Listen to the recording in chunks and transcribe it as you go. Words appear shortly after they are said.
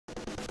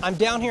I'm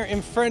down here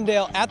in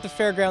Ferndale at the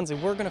fairgrounds,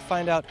 and we're going to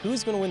find out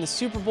who's going to win the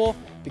Super Bowl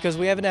because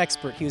we have an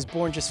expert. He was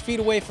born just feet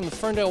away from the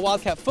Ferndale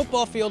Wildcat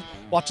football field,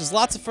 watches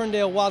lots of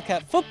Ferndale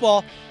Wildcat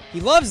football.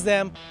 He loves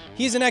them.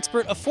 He's an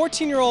expert, a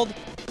 14-year-old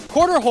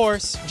quarter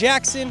horse,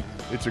 Jackson.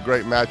 It's a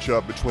great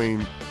matchup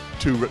between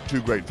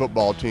two great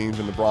football teams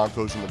in the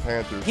Broncos and the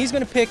Panthers. He's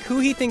going to pick who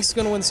he thinks is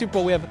going to win the Super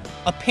Bowl. We have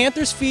a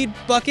Panthers feed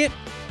bucket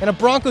and a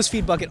Broncos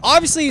feed bucket.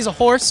 Obviously, he's a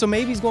horse, so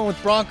maybe he's going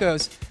with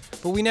Broncos,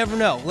 but we never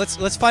know.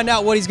 Let's find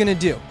out what he's going to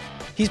do.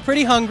 He's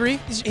pretty hungry.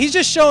 He's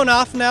just showing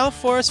off now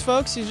for us,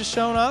 folks. He's just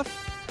showing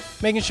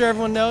off, making sure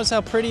everyone knows how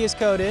pretty his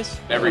coat is.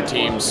 Every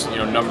team's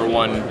number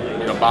one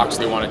box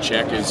they want to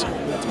check is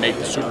to make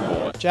the Super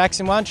Bowl.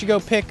 Jackson, why don't you go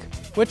pick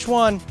which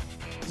one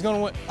he's going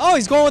to win? Oh,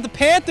 he's going with the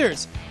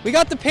Panthers. We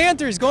got the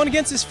Panthers going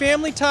against his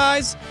family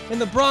ties in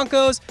the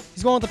Broncos.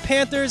 He's going with the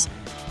Panthers,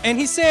 and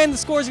he's saying the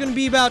score is going to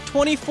be about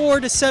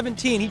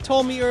 24-17. He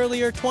told me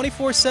earlier,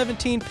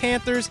 24-17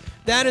 Panthers.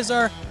 That is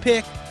our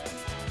pick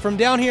from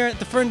down here at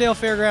the Ferndale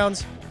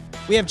Fairgrounds.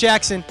 We have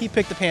Jackson. He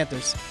picked the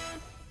Panthers.